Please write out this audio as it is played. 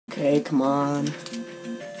Okay, come on.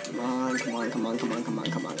 Come on, come on, come on, come on, come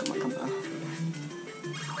on, come on, come on, come on.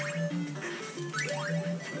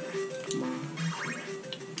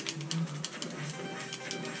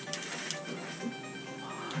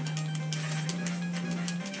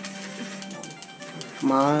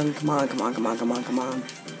 Come on. Come on, come on, come on, come on, come on, come on.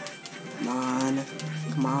 Come on,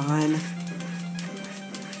 come on.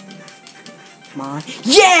 Come on.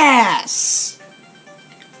 Yes!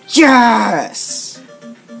 Yes!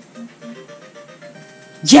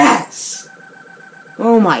 Yes!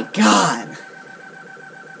 Oh my god!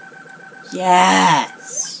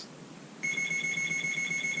 Yes!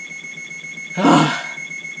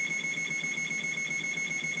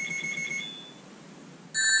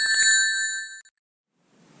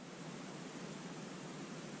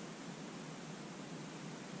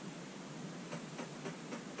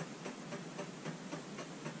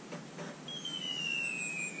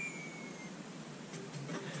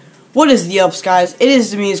 What is the ups, guys? It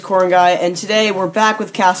is me, Corn Guy, and today we're back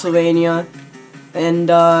with Castlevania. And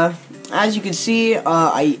as you can see,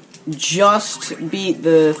 I just beat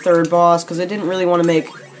the third boss because I didn't really want to make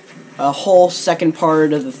a whole second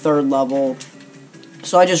part of the third level.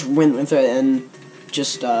 So I just went through it and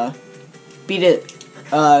just beat it.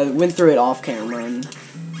 Went through it off camera and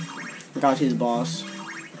got to the boss.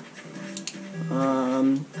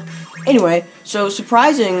 Anyway, so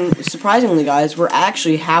surprisingly, guys, we're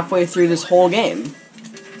actually halfway through this whole game.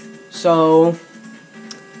 So,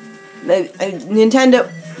 Nintendo,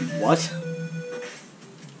 what?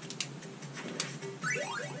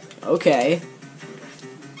 Okay.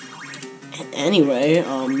 Anyway,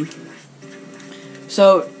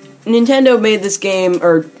 so Nintendo made this game,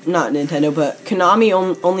 or not Nintendo, but Konami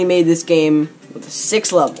only made this game with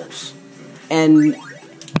 6 levels, and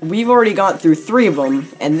we've already got through 3 of them,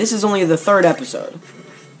 and this is only the 3rd episode.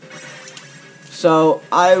 So,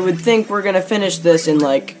 I would think we're gonna finish this in,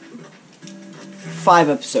 like, 5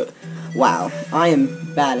 episodes. Wow, I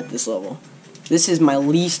am bad at this level. This is my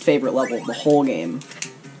least favorite level of the whole game.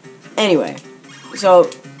 Anyway, so,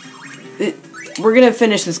 we're gonna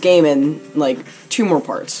finish this game in, like, 2 more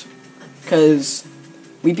parts. Because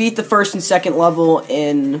we beat the 1st and 2nd level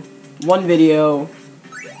in 1 video,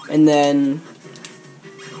 and then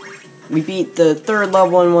we beat the 3rd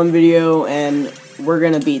level in 1 video, and we're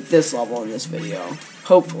gonna beat this level in this video.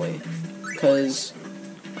 Hopefully. Because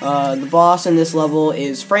the boss in this level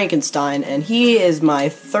is Frankenstein, and he is my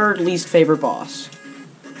 3rd least favorite boss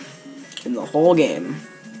in the whole game.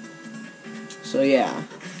 So yeah.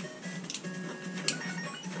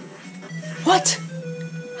 What?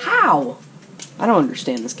 How? I don't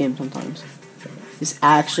understand this game sometimes. This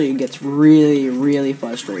actually gets really, really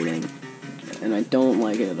frustrating. And I don't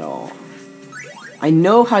like it at all. I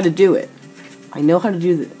know how to do it. I know how to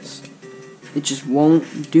do this. It just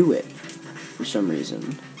won't do it for some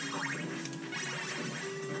reason.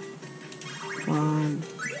 Come on.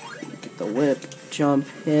 Get the whip. Jump.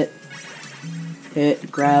 Hit.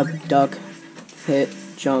 Hit. Grab. Duck. Hit.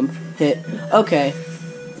 Jump. Hit. Okay.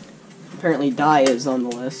 Apparently die is on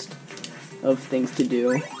the list of things to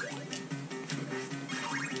do.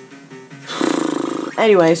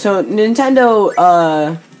 Anyway, so Nintendo,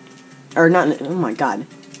 or not, oh my god,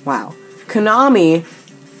 wow. Konami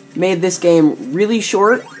made this game really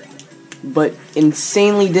short, but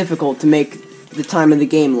insanely difficult to make the time of the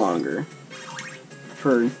game longer.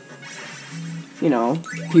 For, you know,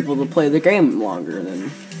 people to play the game longer than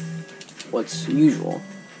what's usual.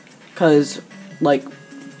 Because, like,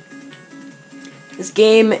 this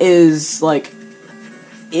game is, like,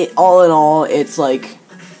 all in all, it's, like,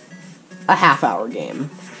 a half-hour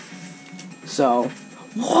game. So,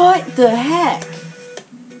 what the heck?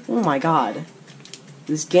 Oh my god.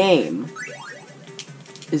 This game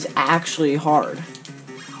is actually hard.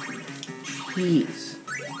 Jeez.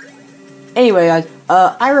 Anyway, guys,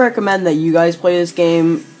 I recommend that you guys play this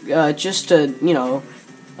game, just to, you know,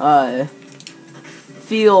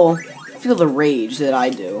 feel the rage that I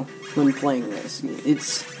do when playing this.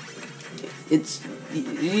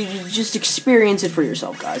 You just experience it for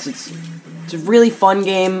yourself, guys. It's a really fun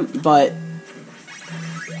game, but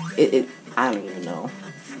I don't even know.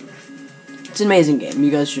 It's an amazing game.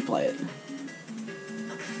 You guys should play it.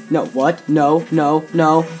 No, what? No, no,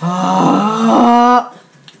 no. Ah!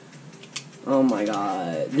 Oh my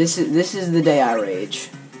god. This is the day I rage.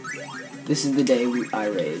 This is the day I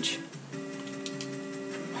rage.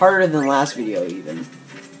 Harder than last video, even.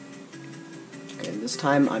 Okay, this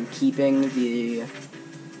time I'm keeping the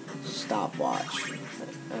stopwatch.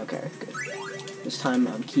 Okay, good. This time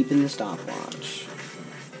I'm keeping the stopwatch.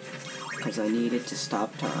 Because I need it to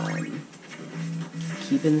stop time.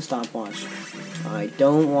 Keeping the stopwatch. I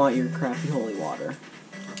don't want your crappy holy water.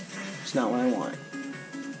 It's not what I want.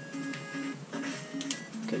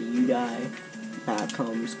 Okay, you die. Back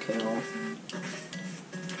comes kill.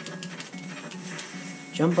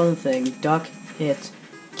 Jump on the thing, duck, hit,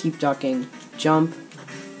 keep ducking, jump,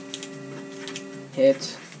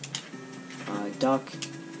 hit, duck,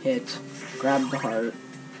 hit, grab the heart,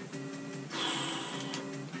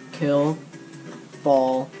 kill,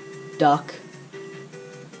 fall, duck,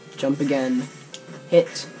 jump again,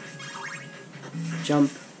 hit,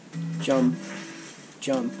 jump, jump,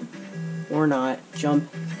 jump, or not,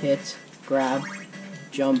 jump, hit, grab,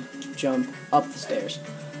 jump, jump, up the stairs.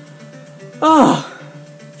 Oh,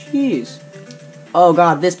 jeez. Oh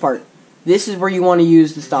god, this part. This is where you want to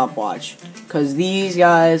use the stopwatch, because these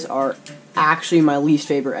guys are actually my least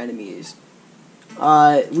favorite enemies.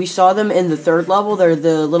 We saw them in the 3rd level. They're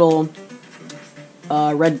the little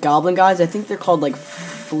red goblin guys. I think they're called like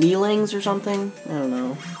flealings or something. I don't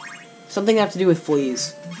know. Something that have to do with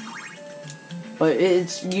fleas. But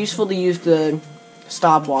it's useful to use the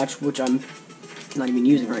stopwatch, which I'm not even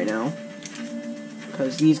using right now,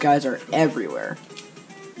 because these guys are everywhere.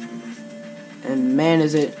 And man,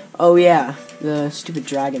 is it... Oh yeah, the stupid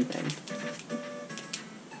dragon thing.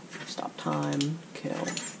 Stop time, kill.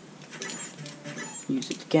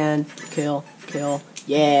 Use it again, kill, kill.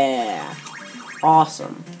 Yeah!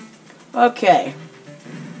 Awesome. Okay.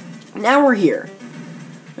 Now we're here.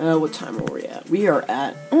 What time are we at? We are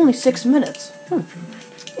at only 6 minutes.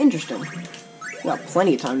 Interesting. We got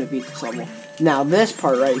plenty of time to beat this level. Now, this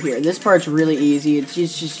part right here. This part's really easy. It's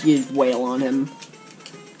just you wail on him.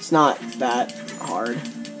 It's not that hard.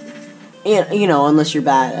 And, you know, unless you're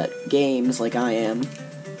bad at games like I am.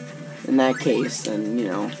 In that case, then, you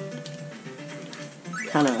know,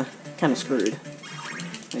 kinda screwed.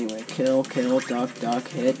 Anyway, kill, kill, duck, duck,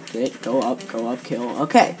 hit, go up, kill.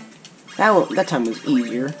 Okay. That time was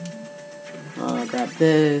easier. Grab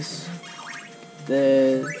this,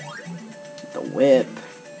 the whip,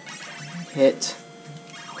 hit,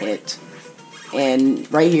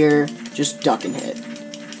 and right here, just duck and hit.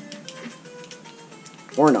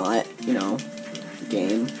 Or not, you know,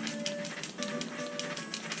 game.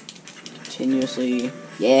 Continuously,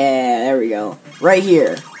 yeah, there we go. Right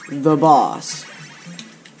here, the boss.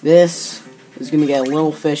 This is gonna get a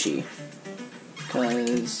little fishy,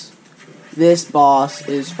 because this boss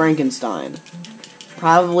is Frankenstein.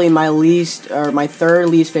 Probably my 3rd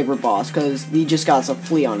least favorite boss, because he just got a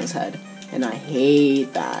flea on his head, and I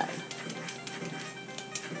hate that.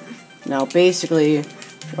 Now, basically,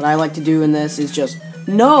 what I like to do in this is just...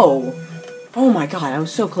 No! Oh my god, I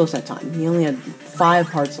was so close that time. He only had 5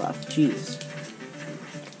 parts left. Jeez.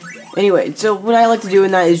 Anyway, so what I like to do in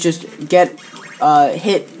that is just hit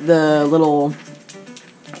the little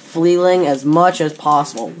flealing as much as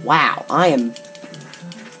possible. Wow,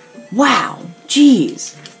 wow,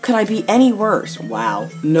 jeez. Could I be any worse? Wow.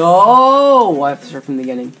 No! I have to start from the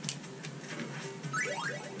beginning.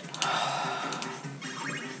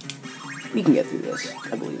 We can get through this.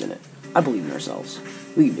 I believe in it. I believe in ourselves.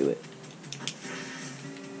 We can do it.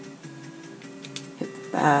 Hit the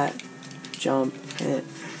bat. Jump. Hit.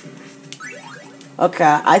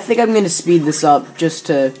 Okay, I think I'm gonna speed this up just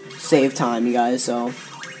to save time, you guys, so...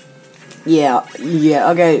 Yeah,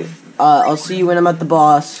 okay. I'll see you when I'm at the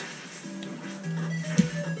boss.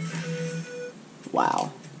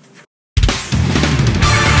 Wow.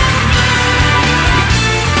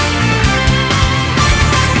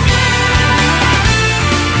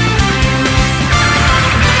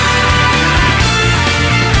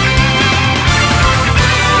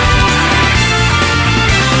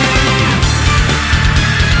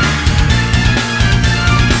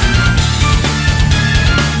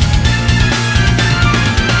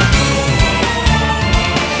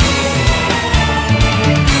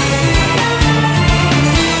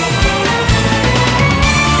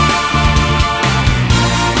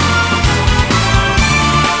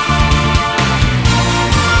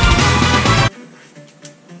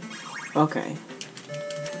 Okay.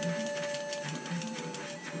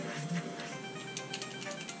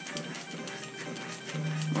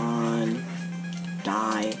 Come on.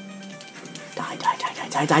 Die. Die.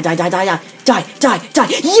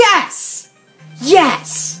 Yes!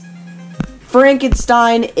 Yes!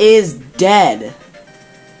 Frankenstein is dead.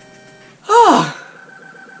 Oh,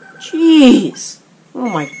 jeez. Oh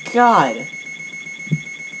my god.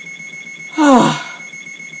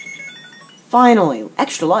 Finally,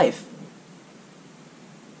 extra life.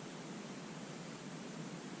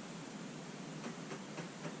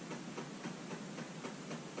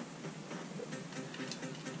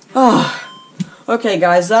 Okay,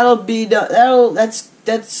 guys, that'll be done. That's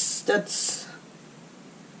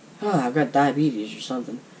Oh, I've got diabetes or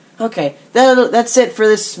something. Okay, that's it for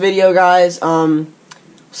this video, guys.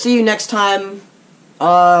 See you next time.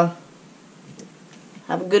 Have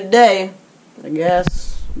a good day, I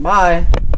guess. Bye.